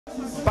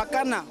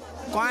Bakana,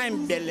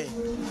 Kwame Bele.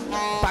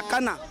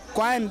 Bakana,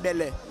 Kwame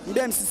Bele.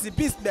 Them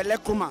CCPs Bele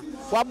Kuma.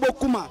 Wabo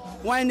Kuma.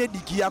 Why need the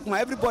Kuma?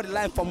 Everybody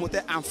line for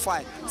motor and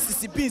fire.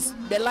 CCPs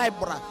Bele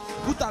Bra.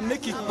 Put and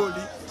make it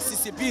bully.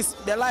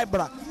 CCPs Bele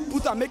Bra.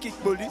 Put and make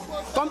it bully.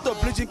 Come to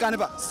Bridging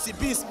Carnival.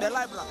 CCPs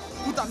Bele Bra.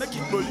 Put and make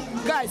it bully.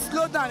 Guys,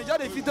 slow down.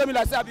 Just if you tell me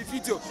like say I be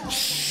video.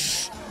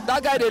 Shh.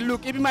 That guy they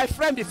look. He be my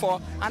friend before.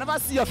 I never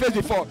see your face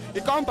before.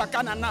 He come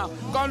Bakana now.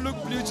 Come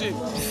look Blue Jean.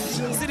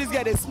 See this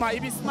guy they smile.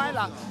 He be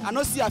smiler. I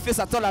don't see your face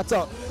at all at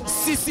all.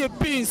 CC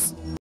Beans.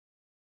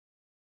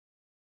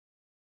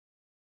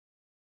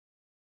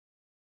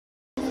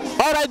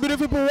 All right,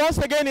 beautiful people, once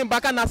again in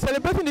Bakana,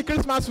 celebrating the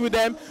Christmas with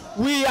them.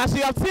 We, as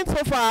you have seen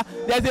so far,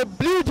 there's a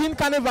Blue Jean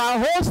Carnival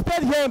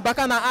hosted here in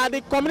Bakana at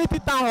the community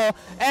town hall,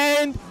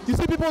 and you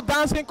see people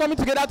dancing, coming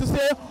together to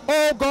say,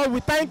 oh God, we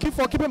thank you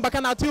for keeping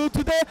Bakana till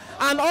today,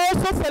 and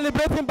also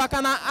celebrating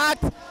Bakana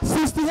Act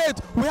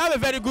 68. We have a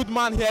very good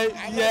man here,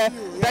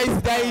 that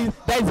is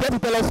here to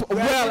tell us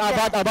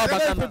about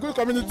Bakana. It's a good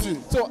community.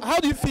 So how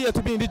do you feel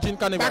to be in the Jean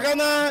Carnival?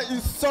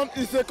 Bakana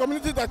is a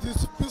community that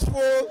is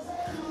peaceful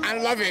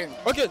and loving.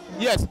 Okay,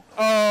 yes.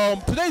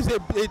 Today is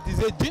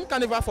a Jean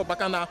Carnival for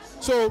Bakana.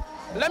 So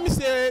let me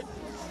say,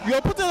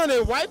 you're putting on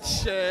a white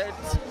shirt,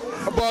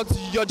 but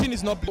your jean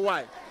is not blue.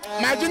 Why?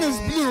 My jean is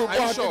blue,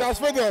 but sure? it has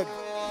faded.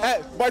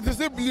 But it's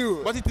still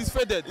blue. But it is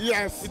faded.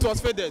 Yes. It was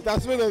faded.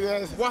 That's faded,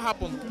 yes. What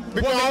happened?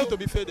 Because, what made it to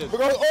be faded?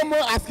 Because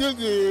Omo has killed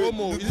the...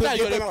 Omo, is it that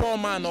you're a poor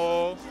man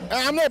or...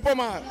 I'm not a poor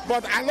man,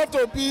 but I love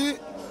to be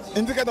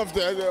indicator of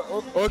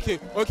the... Okay.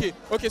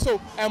 So,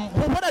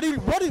 what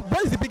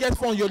is the biggest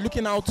fun you're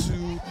looking out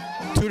to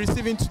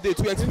receiving today,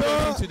 to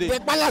experiencing today? The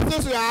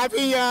palaces we are having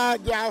here,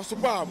 they are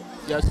superb.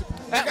 Yes.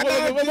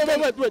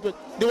 Wait.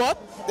 The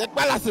what? The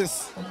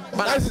palaces.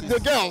 That's the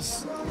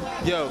girls.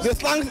 Girls. The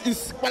slang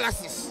is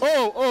palaces.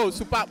 Oh,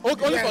 superb.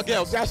 Only yes, for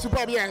girls. They are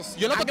superb, yes.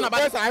 You're not talking about...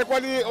 Yes, are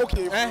equally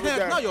okay.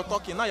 Now you're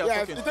talking.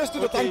 Yes, it takes two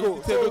to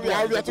tango. So we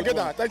are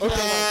together. Thank you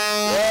very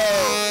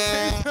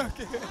much.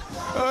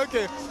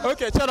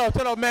 Okay. Shut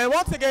up, man.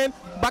 Once again,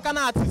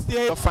 Bakana artist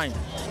here. You're fine.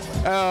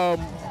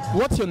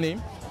 What's your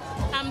name?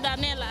 I'm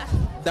Daniela.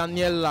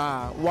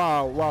 Daniela.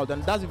 Wow.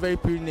 Then that's a very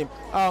pretty name.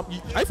 Are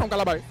you from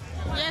Calabar?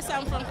 Yes,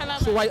 I'm from Calabar.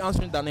 So why are you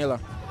answering Daniela?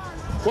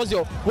 What's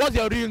your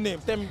real name?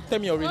 Tell me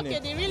your real name.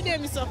 Okay, the real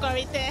name is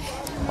Okorite.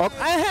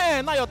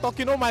 Okay, now you're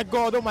talking. Oh my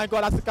God.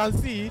 As you can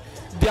see,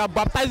 they are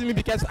baptizing me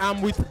because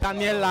I'm with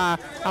Daniela.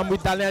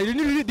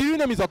 The real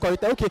name is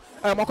Okorite. Okay,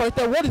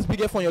 Okorite, what is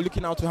biggest fun you're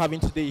looking out to having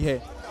today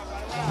here?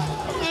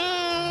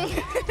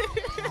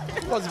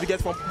 What's the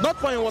biggest fun? Not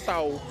pouring water.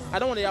 I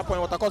don't want to hear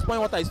pouring water because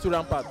pouring water is too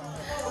rampant.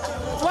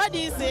 What do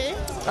you say?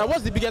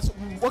 What's the biggest?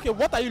 Okay,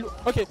 what are you?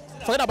 Okay,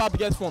 forget about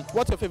biggest fun.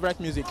 What's your favorite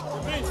music?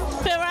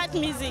 Favorite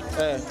music?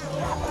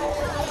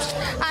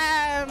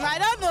 I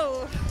don't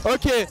know.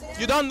 Okay,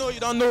 you don't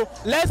know.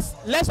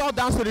 Let's all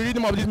dance to the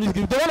rhythm of this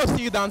music. They want to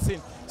see you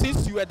dancing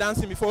since you were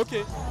dancing before.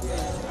 Okay.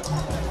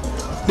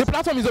 The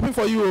platform is open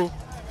for you.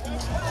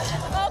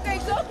 Okay,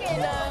 it's okay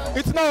now.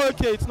 It's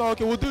not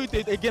okay. We'll do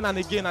it again and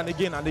again. My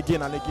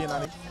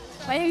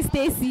name is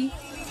Stacy.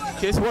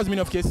 Casey, what's the meaning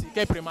of Casey?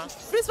 Prima.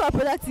 Fruits for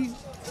productive.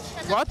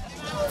 What?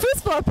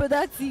 Fruits for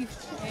productive.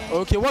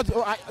 Okay,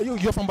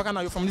 you're from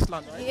Bakana, you're from this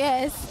land, right?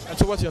 Yes. And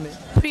so what's your name?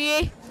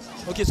 Priye.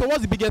 Okay, so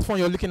what's the biggest fun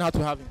you're looking at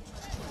to having?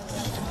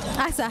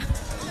 Asa.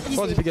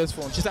 What's the biggest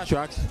fun? She said she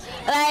asked.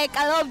 Like,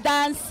 I love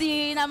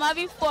dancing, I'm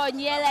having fun,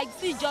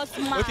 this is just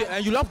mad. Okay,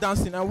 and you love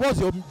dancing, and what's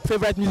your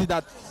favorite music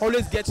that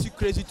always gets you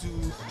crazy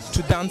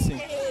to dancing?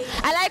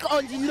 I like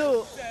On The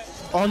Low.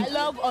 I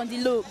love On The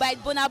Low by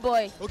Burna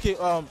Boy. Okay,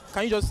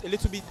 can you just a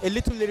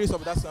little lyrics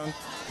of that song?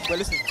 Well,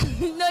 listen.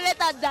 No,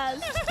 let her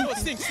dance. No,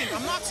 sing.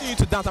 I'm not asking you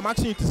to dance, I'm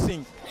asking you to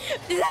sing.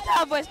 Is that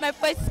her voice? My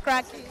voice is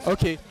cracking.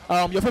 Okay,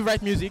 your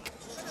favorite music?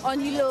 On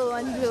The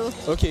Low.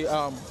 Okay,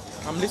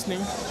 I'm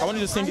listening. I want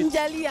you to sing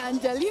Angelina.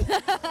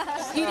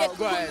 You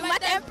go ahead. My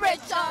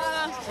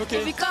temperature.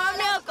 Okay. If you come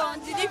here, come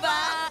deliver.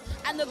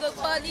 I no go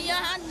call your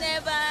hand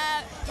never.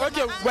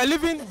 Okay,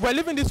 we're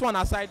leaving this one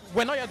aside.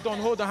 We're not yet done.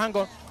 Hold on, hang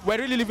on. We're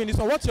really leaving this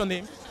one. What's your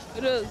name?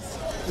 Rose.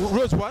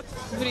 Rose what?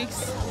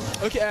 Bricks.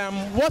 Okay,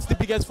 what's the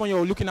biggest fun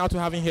you're looking out to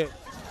having here?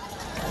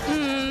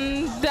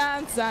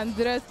 Dance and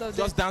the rest of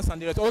Just dance and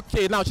the rest.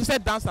 Okay, now she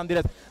said dance and the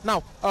rest.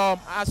 Now,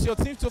 as your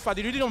team so far,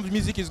 the rhythm of the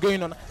music is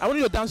going on. I want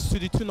you to dance to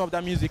the tune of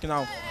that music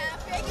now.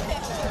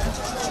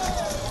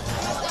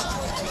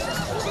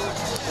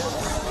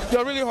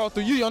 You're really hot.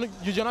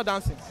 You're not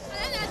dancing.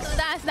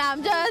 Dance now,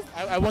 I'm just...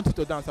 I want you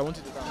to dance. I want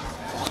you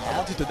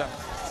to dance.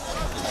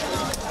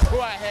 Go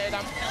ahead.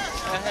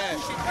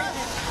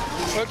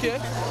 Okay.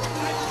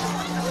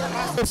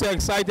 I'm so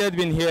excited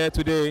being here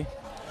today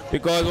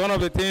because one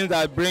of the things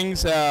that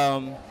brings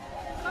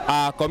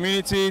our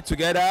community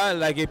together,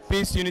 like a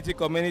peace unity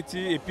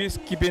community, a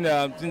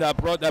peacekeeping thing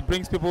that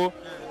brings people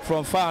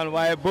from far and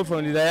wide, both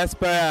from the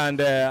diaspora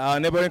and our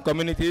neighboring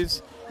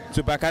communities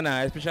to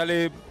Bakana,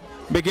 especially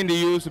making the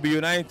youth to be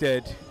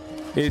united,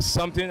 is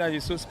something that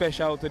is so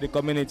special to the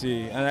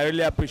community, and I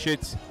really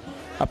appreciate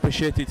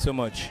it so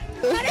much.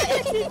 My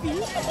name is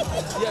TV.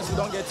 Yes, we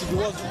don't get TV.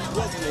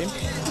 What's the name?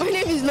 My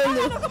name is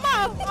Lolo. Come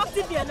on, off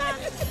TV now.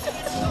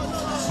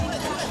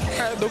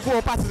 The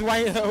go pass is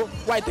why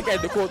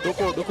take the code.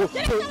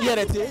 So here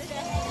it is.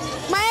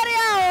 My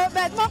area,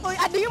 but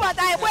I do you want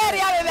I where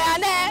area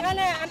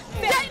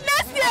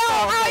next year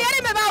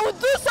I will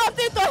do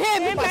something to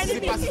him.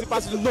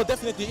 Pass. No,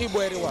 definitely Igbo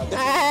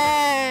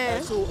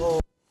area. So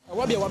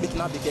what be one big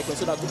now big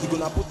so that we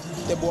gonna put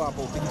the ball up.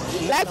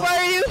 Like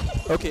for you.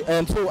 Okay,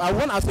 so I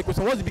want to ask a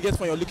question. What's the biggest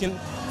fun you're looking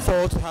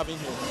forward to having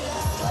here?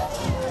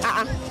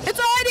 It's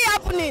already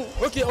happening.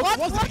 Okay.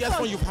 What's the biggest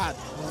fun you've had?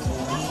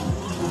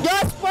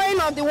 Just pouring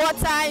on the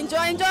water,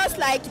 enjoying, just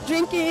like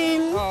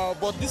drinking.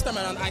 But this time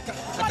around, I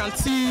can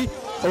see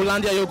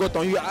Hollandia yogurt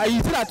on you.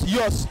 You see that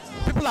yours?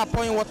 People are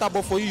pouring water,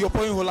 but for you, you're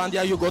pouring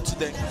Hollandia yogurt to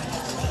them.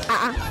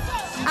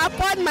 I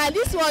poured my.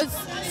 This was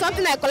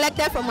something I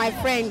collected from my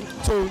friend.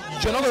 So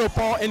you're not going to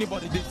pour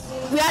anybody this?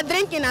 We are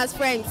drinking as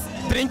friends.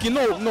 Drinking?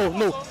 No.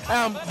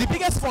 The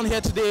biggest fun here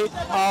today,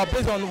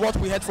 based on what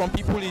we heard from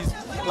people, is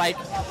like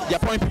they're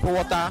pouring people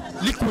water,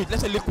 liquid.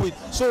 Let's say liquid.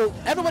 So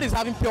everybody's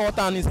having pure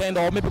water in his hand,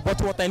 or maybe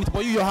bottled water in it.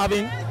 But you're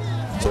having.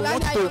 So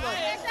what to?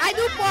 I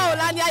do pour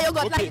Hollandia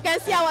yogurt. Okay. Like you can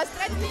see, I was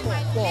threatening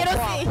my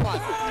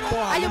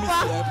Are you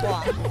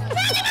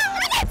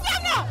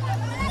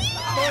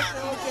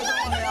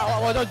I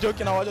was just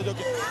joking.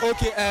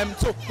 Okay,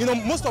 so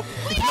most of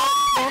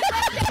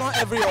it's not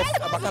every of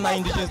Bakana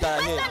indigenous that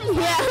are here.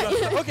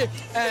 Yeah. Okay,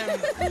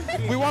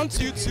 we want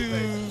you to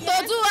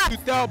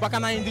tell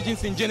Bakana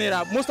indigenous in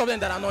general, most of them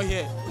that are not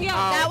here.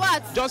 Yeah.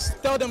 What?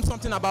 Just tell them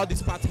something about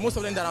this party. Most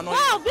of them that are not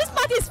here. Wow, this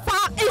party is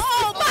fabulous.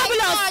 My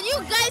God, you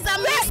guys are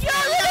missing.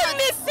 You're really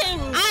missing.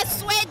 I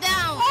swear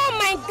down. Oh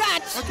my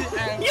God. Okay,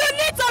 you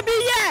need to be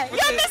here. Okay.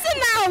 You're missing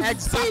now.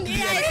 Exactly.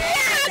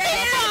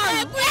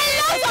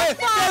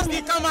 Yes,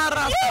 the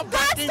camera. You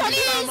got to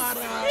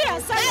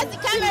Yes, there's the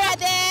camera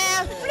there.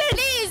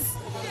 Please,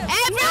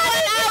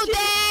 everyone out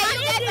there,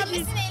 you guys are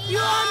missing. You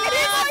are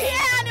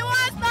here and the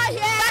one's not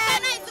here.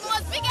 Bakana is the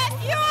most biggest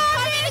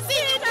community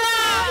in the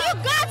You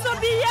got to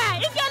be here.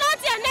 If you're not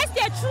here next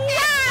year, true.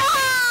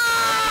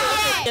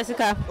 Yeah.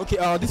 Jessica. Okay,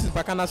 this is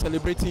Bakana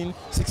celebrating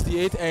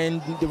 68,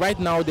 and right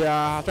now they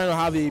are trying to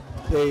have a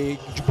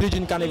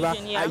Jubilation Carnival.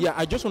 Yeah.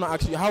 I just want to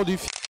ask you, how do you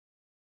feel?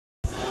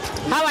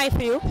 How I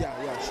feel? Yeah.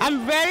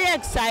 I'm very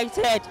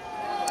excited.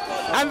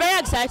 I'm very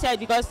excited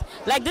because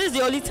like this is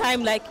the only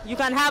time like you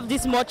can have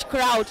this much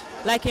crowd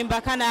like in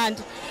Bakana,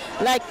 and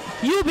like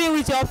you be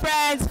with your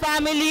friends,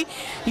 family.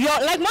 You're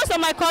like most of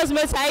my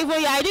classmates are even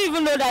here. I didn't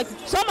even know that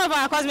some of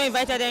our classmates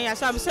invited them here.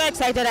 So I'm so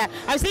excited that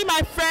I'm seeing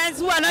my friends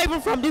who are not even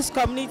from this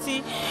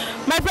community.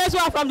 My friends who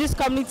are from this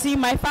community,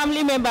 my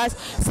family members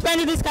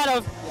spending this kind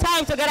of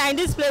time together in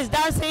this place,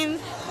 dancing.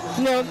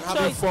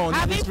 Having fun.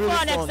 Having really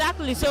fun,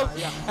 exactly. So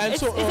and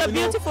it's a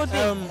beautiful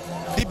thing.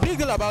 The big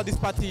deal about this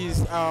party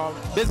is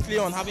basically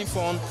on having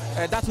fun.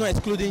 That's not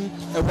excluding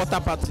a water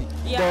party.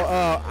 Yeah.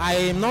 But I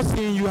am not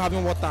seeing you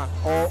having water,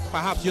 or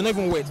perhaps you're not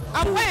even wet.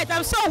 I'm wet.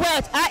 I'm so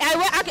wet.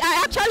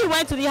 I actually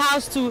went to the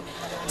house to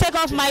take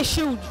off my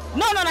shoe.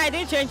 No, I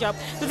didn't change up.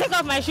 To take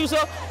off my shoe.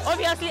 So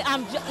obviously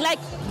I'm like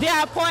they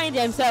are pouring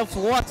themselves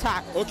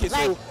water. Okay,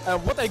 like, so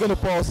what are you going to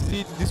pour? Is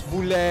it this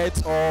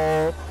bullet,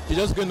 or you're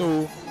just going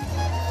to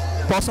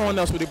pour someone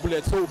else with a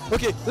bullet? So,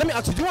 okay, let me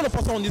ask you, do you want to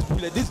pour someone this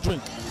bullet, this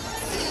drink?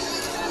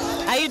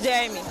 Are you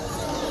daring me?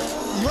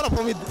 You want to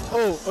pour me?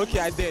 Oh, okay,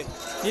 I dare.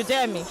 You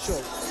dare me?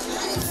 Sure.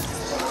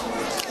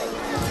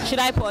 Should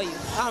I pour you?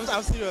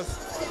 I'm serious.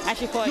 I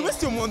should pour You you.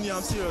 waste your money,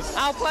 I'm serious.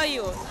 I'll pour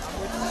you.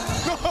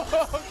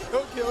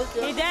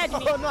 Okay. He dared me.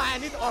 Oh, no, I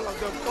need all of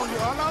them. Don't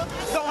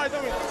worry.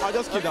 I'll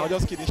just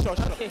kidding. Sure.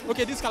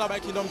 Okay, this is Calabar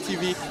Kingdom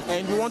TV,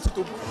 and we want you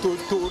to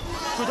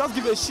just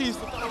give a shiz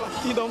to Calabar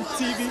Kingdom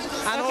TV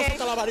and also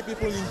Calabar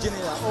people in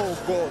general. Oh,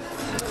 God.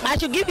 I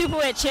should give people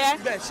a chair?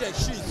 Yeah,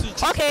 shiz.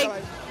 Okay.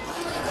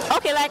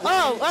 Okay, like,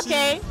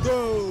 okay.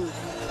 Go.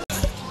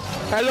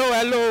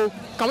 Hello.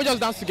 Can we just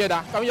dance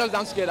together?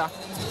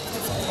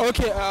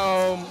 Okay,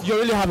 you're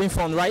really having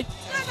fun, right?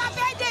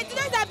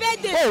 Today's our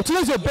birthday. Oh,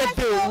 today's your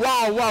birthday.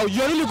 Wow.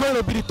 You're really going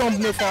to be the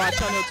thumbnail for our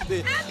channel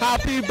today.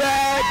 Happy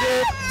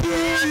birthday to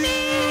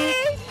you.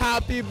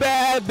 Happy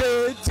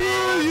birthday to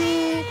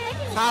you.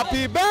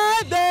 Happy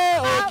birthday.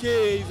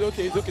 Okay, it's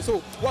okay.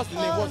 So, what's the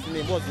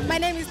name? My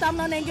name is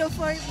Tamnon Engel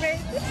for it.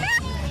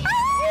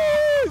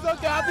 It's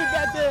okay.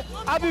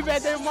 Happy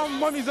birthday.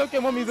 Mommy's okay.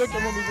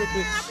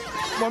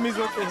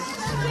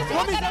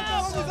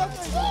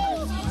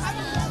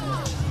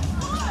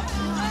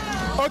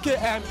 Okay,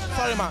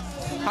 sorry ma.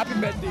 Happy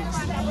birthday.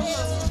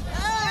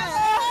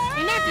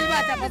 You know to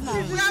what about now?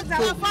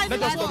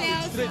 Let us talk.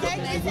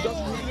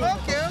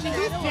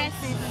 Okay.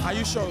 Are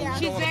you sure?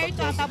 She's very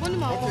tough.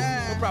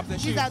 No problem.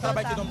 She's our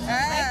daughter.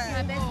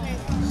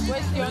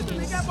 Where's your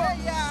name?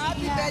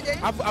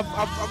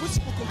 Have we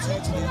spoken to you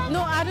today?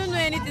 No, I don't know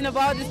anything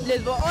about this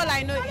place, but all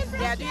I know is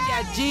they are doing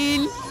their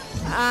gin,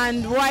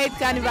 and white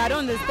carnival. I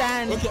don't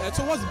understand. Okay,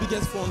 so what's the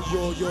biggest fun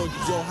you're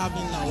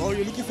having now, or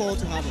you're looking forward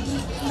to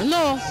having?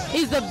 No,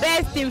 it's the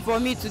best thing for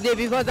me today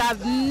because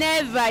I've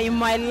never in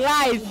my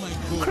life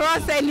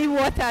crossed any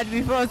water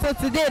before. So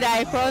today that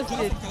I crossed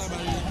it.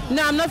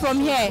 No, I'm not from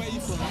here.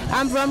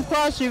 I'm from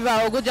Cross River,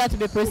 Ogoja to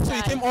be precise. So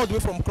you came all the way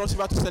from Cross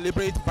River to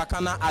celebrate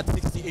Bakana at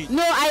 68?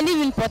 No, I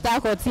live in Port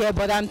Harcourt here,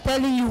 but I'm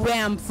telling you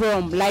where I'm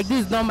from. Like,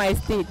 this is not my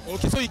state.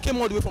 Okay, so you came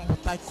all the way from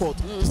Port Harcourt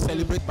to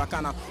celebrate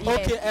Bakana.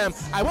 Yes. Okay,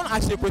 I want to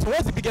ask you a question.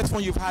 What's the biggest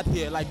fun you've had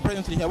here, like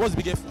presently here? What's the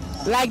biggest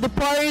fun? Like the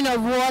pouring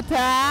of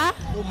water.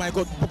 Oh my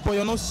God, but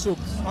you're not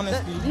soaked,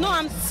 honestly. No,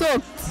 I'm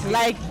soaked.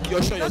 Like,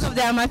 You're sure you're because of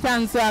the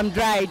Harmattan, so I'm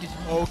dried.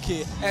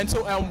 Okay, and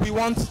so we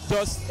want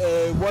just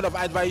a word of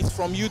advice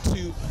from you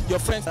to your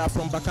friends that are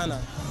from Bakana.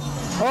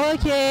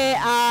 Okay,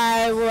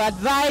 I will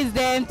advise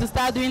them to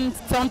start doing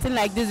something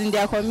like this in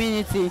their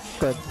community.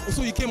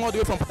 So you came all the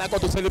way from Port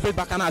Harcourt to celebrate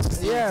Bakana at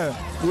 68?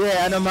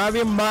 Yeah, and I'm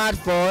having mad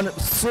fun,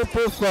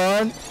 super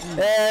fun,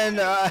 and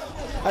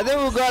I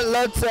think we got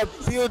lots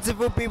of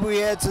beautiful people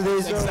here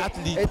today. So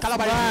Exactly. it's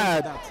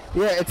mad.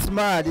 Yeah, it's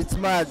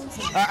mad.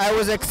 I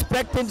was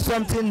expecting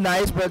something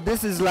nice, but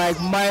this is like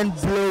mind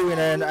blowing,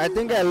 and I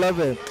think I love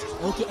it.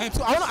 Okay, and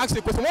so I want to ask you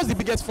a question. What's the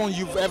biggest fun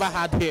you've ever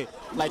had here,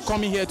 like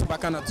coming here to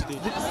Bakana today?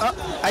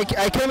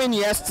 I came in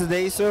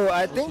yesterday, so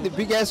I think the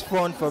biggest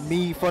fun for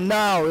me for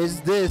now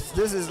is this.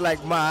 This is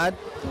like mad,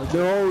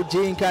 the whole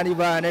Jane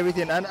Carnival and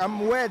everything, and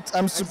I'm wet.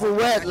 I'm super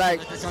wet, like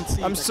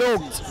I'm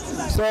soaked.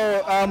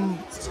 So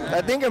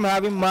I think I'm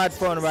having mad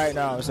fun right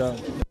now. So.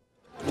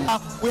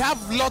 We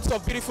have lots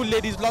of beautiful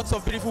ladies, lots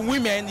of beautiful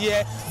women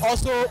here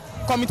also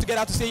coming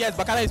together to say yes,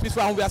 Bakana is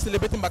peaceful and we are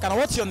celebrating Bakana.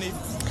 What's your name?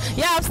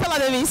 Yeah, I'm Stella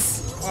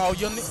Davis. Oh,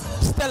 your name?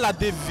 Stella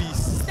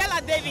Davis.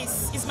 Stella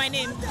Davis is my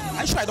name.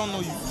 I'm sure I don't know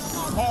you.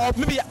 Or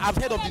maybe I've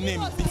heard of the name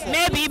before.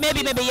 Maybe,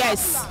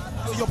 yes.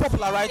 You're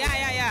popular, right?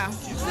 Yeah.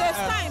 So it's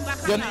time,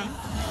 Your Bakana. name?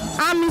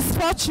 I'm Miss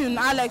Fortune,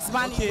 Alex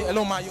Bani. Okay,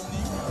 hello, ma. Your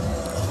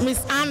name?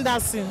 Miss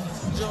Anderson.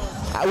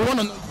 We want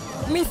to know.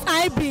 Miss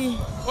IB.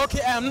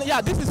 Okay,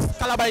 yeah, this is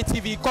Kalabari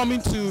TV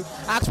coming to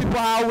ask people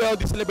how well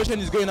the celebration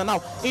is going on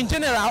now. In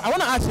general, I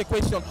want to ask you a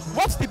question.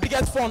 What's the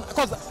biggest fun?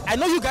 Because I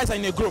know you guys are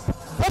in a group.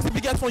 What's the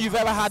biggest fun you've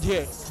ever had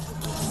here?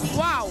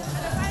 Wow.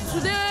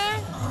 Today,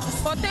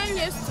 for 10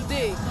 years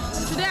today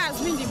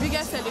has been the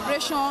biggest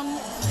celebration.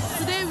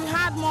 Today we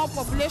had more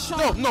population.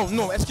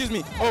 No, excuse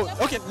me. Oh,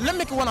 okay, let me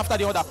make it one after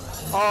the other.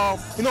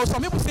 You know,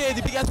 some people say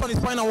the biggest fun is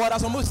pouring on water,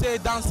 some people say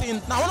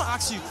dancing. Now I want to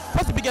ask you,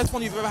 what's the biggest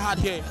fun you've ever had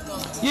here?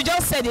 You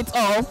just said it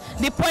all.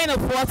 The point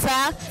of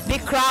water, the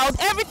crowd,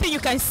 everything you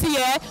can see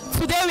here.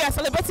 Today we are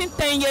celebrating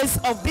 10 years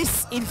of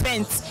this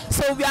event.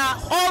 So we are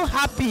all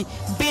happy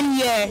being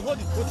here. Hold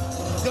it.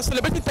 You're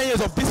celebrating 10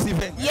 years of this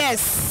event?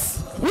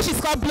 Yes, which is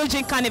called Blue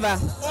Jean Carnival.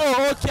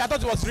 Oh, okay, I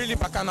thought it was really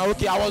Bakana.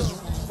 Okay, I was...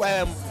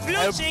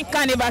 Blue Jean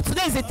Carnival.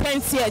 Today is the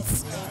 10th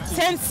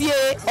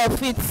year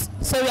of it.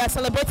 So we are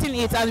celebrating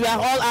it and we are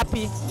all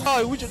happy.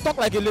 Oh, we should talk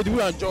like a lady. We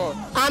are Joy.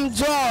 I'm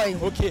Joy.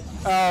 Okay,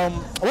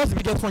 what's the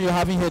biggest fun you're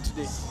having here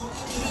today?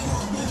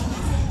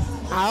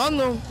 I don't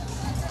know.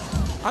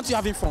 Aren't you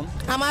having fun?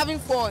 I'm having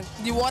fun.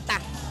 The water.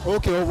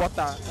 Okay,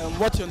 water.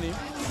 What's your name?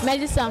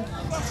 Melissa.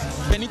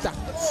 Benita.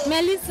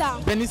 Melissa.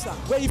 Benissa.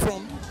 Where are you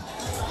from?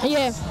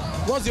 Yeah.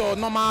 What's your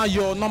normal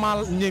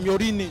name, your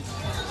real name?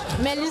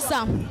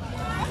 Melissa.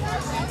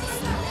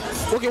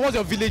 Okay, what's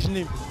your village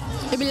name?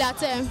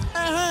 Ibilate.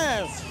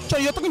 So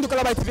you're talking to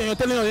Kalabari TV and you're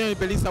telling us your name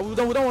is Belisa. We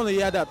don't want to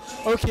hear that.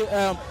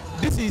 Okay,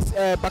 this is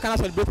Bakana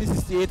celebrating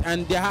 68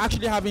 and they are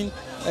actually having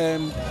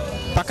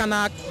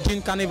Bakana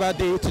Jean Carnival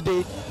Day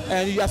today.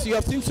 And as you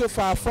have seen so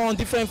far,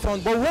 different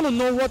fun. But we want to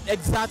know what the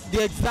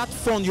exact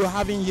fun you're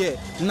having here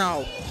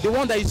now. The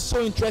one that is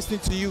so interesting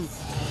to you.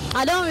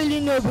 I don't really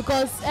know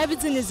because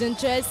everything is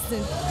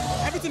interesting.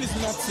 Everything is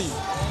nothing.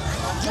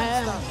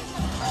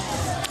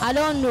 I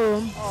don't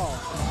know.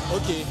 Oh,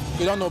 okay.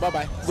 You don't know.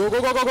 Bye-bye. Go. We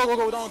don't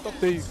want to talk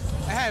to you.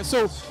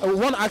 So, I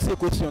want to ask you a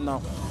question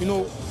now. You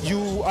know,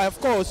 you, of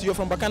course, you're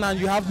from Bakana and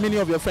you have many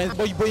of your friends,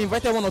 but you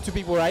invited one or two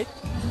people, right?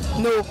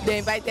 No, they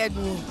invited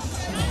me.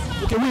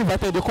 Okay, we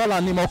invited. They call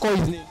her name or call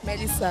his name?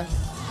 Melissa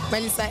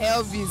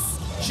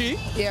Elvis. She?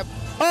 Yep.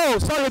 Oh,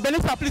 sorry,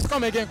 Benissa, please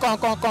come again.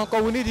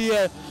 Come. We need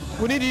you.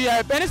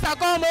 Benissa,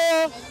 come.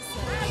 Oh.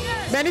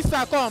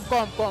 Benissa,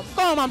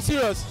 come. I'm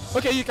serious.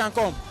 Okay, you can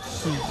come.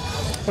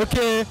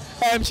 Okay.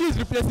 She is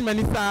replacing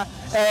Benissa.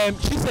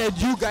 She said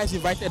you guys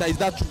invited her. Is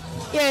that true?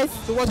 Yes.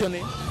 So what's your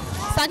name?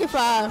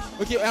 Sakifa.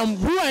 Okay.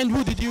 Who and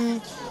who did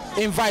you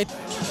invite?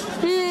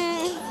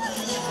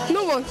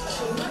 No one.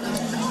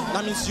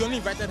 That means you only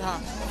invited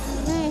her.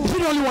 Is she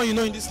the only one you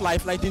know in this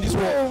life, like in this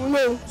world?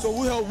 No. So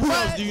who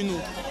else do you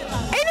know?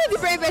 I know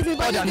different persons,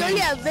 but it's the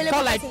only available.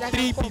 Call like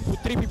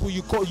three people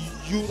you call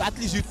you at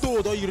least you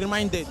told or you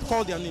reminded.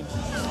 Call their name.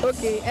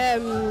 Okay.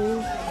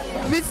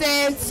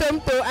 Vincent,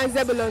 Somto, and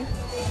Zebulon.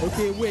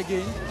 Okay, who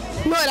again?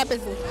 No other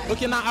person.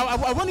 Okay, now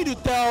I want you to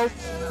tell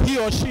he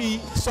or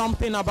she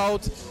something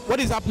about what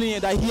is happening here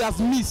that he has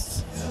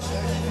missed.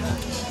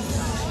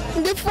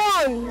 The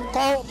phone.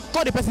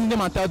 Call the person's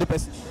name and tell the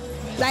person.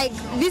 Like,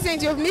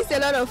 Vincent, you've missed a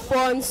lot of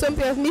fun. Some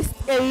people have missed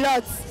a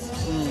lot.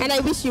 And I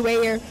wish you were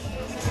here.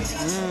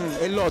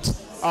 A lot.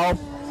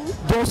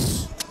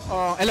 Just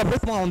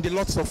elaborate more on the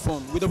lots of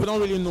fun. We don't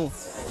really know.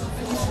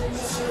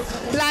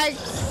 Like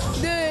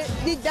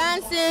the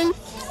dancing,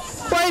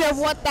 pouring of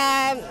water,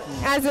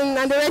 and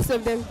the rest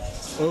of them.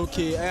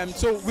 Okay,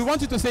 so we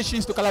want you to say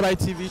cheers to Calabar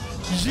TV.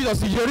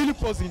 Jesus, you're really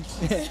posing.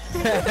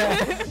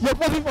 You're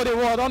posing for the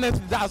world,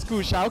 honestly, that's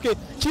cool, Sha. Okay,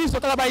 cheers to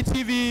Calabar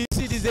TV.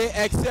 See DJ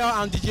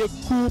Excel and DJ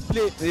Cool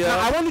play. Yeah.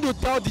 Now, I want you to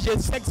tell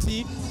DJ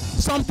Sexy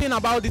something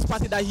about this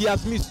party that he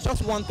has missed,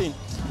 just one thing.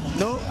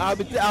 No, I'll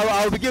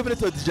be giving it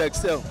to DJ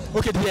Excel.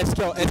 Okay, DJ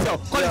Excel.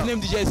 Call his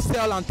name DJ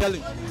Excel and tell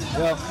him.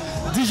 Yeah.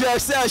 DJ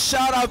Excel,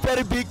 shout out,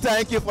 very big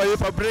thank you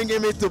for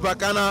bringing me to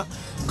Bakana.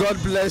 God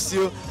bless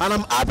you, and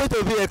I'm happy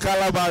to be a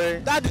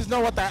Calabari. That is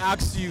not what I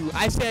asked you.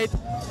 I said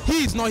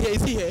he is not here.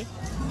 Is he here?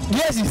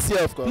 Yes, he's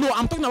here, of course. No,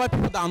 I'm talking about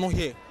people that are not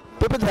here.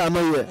 People that are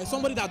not here.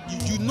 Somebody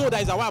that you know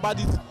that is aware about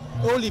this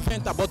whole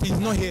event, but he's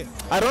not here.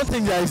 I don't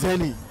think there is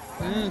any.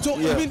 So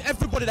even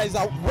everybody that is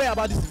aware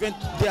about this event,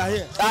 they are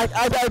here.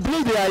 I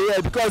believe they are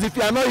here, because if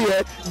you are not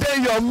here,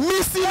 then you're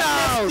missing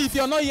out. If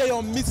you're not here,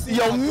 you're missing.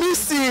 You're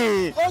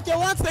missing. Okay,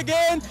 once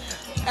again,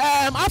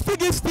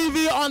 Afrigis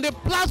TV on the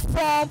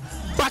platform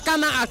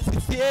Bakana at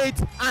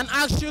 68, and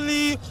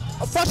actually,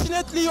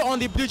 fortunately, on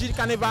the Blue Jean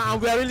Carnival,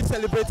 and we are really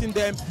celebrating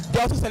them.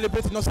 They're also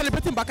celebrating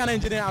Bakana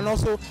in general, and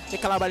also the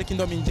Calabari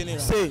Kingdom in general.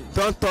 Say,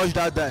 don't touch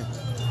that die.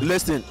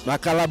 Listen, my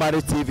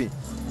Calabari TV.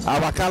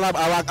 Our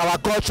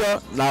culture,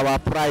 our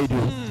pride.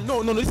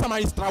 No, this time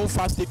is travel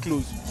fast, stay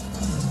close.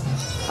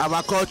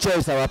 Our culture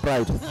is our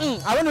pride.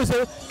 I want to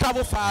say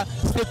travel far,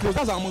 stay close.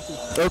 That's our motto.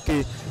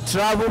 Okay,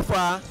 travel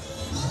far,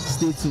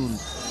 stay tuned.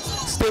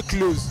 Stay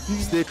close.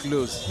 Stay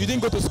close. You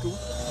didn't go to school?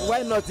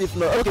 Why not if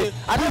not? Okay,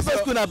 I didn't go to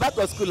school now, back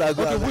to school I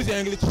go. Okay, who's your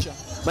English teacher?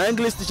 My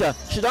English teacher.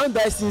 She don't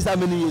die since how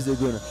many years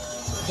ago now?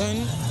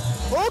 Then,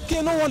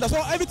 okay, no wonder.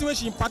 So everything when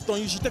she impact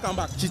on you, she take them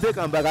back. She take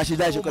them back and she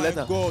die, she collect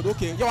them. Oh my God,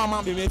 okay. Your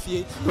man be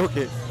me.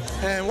 Okay.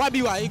 What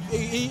be why?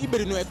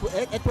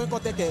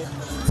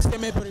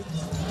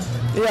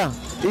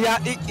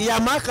 Yeah,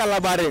 my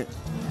Calabari.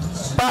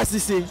 Pass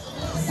ici.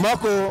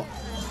 Moko,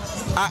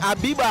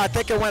 Abiba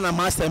take one a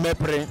master me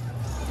pray.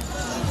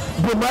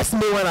 Do must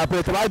me when I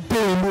pray. Why do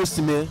you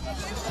lose me?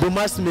 Do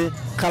must me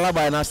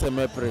Calabar and ask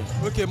me pray.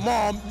 Okay,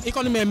 mom,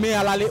 economy me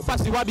alale.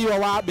 Pass the wabi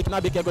wawa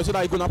bitna beke so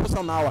that you gonna put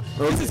some now.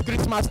 This is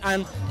Christmas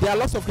and there are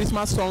lots of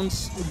Christmas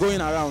songs going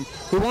around.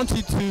 We want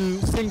you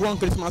to sing one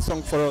Christmas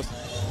song for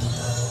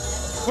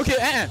us.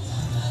 Okay,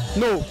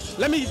 no.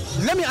 Let me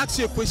ask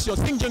you a question.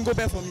 Sing Jingle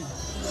Bell for me.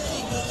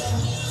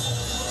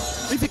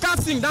 If you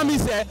can't sing, that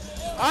means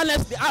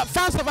honestly,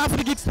 fans of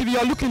Afrigis TV,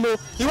 you're looking low.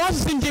 He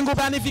wants to sing Jingle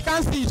Bell, and if he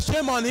can't sing,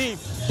 shame on him.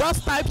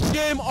 Just type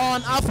shame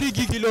on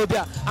Afrigis below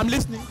there. I'm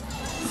listening.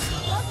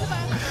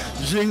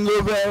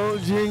 Jingle bell,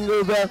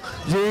 jingle bell,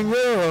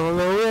 jingle all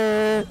the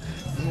way.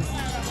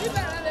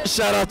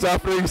 Shout out to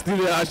Afrigis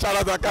TV and shout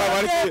out to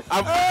Calabari.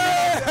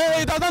 Hey,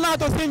 he doesn't know how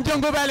to sing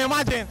Jingle Bell,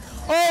 imagine.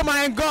 Oh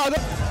my God.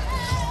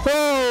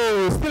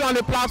 Oh, still on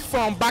the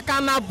platform,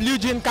 Bakana Blue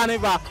Jean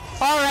Carnival.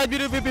 All right,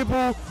 beautiful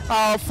people,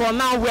 for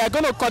now, we are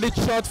going to cut it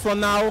short for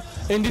now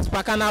in this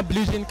Bakana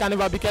Blue Jean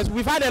Carnival because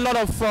we've had a lot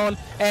of fun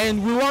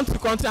and we want to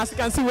continue. As you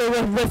can see,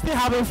 we're still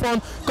having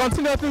fun.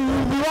 Continuously,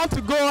 we want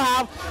to go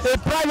have a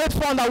private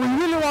fun that we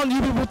really want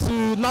you people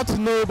to not to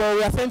know, but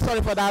we are saying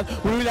sorry for that.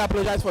 We really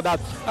apologize for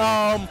that.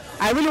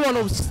 I really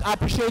want to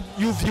appreciate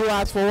you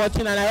viewers for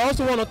watching, and I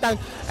also want to thank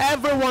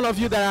every one of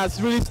you that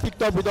has really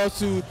sticked up with us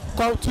to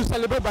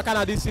celebrate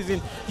Bakana this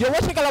season. You're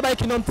watching Calabar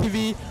Kingdom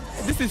TV.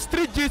 This is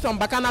Street G's on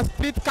Bakana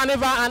Street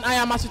Carnival, and I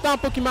am Asutan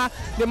Pokima.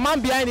 The man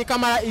behind the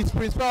camera is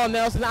Principal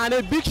Nelson, and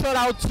a big shout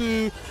out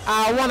to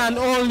our one and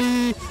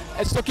only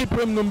Soki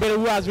Prem Numbere,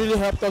 who has really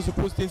helped us to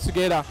put things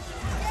together.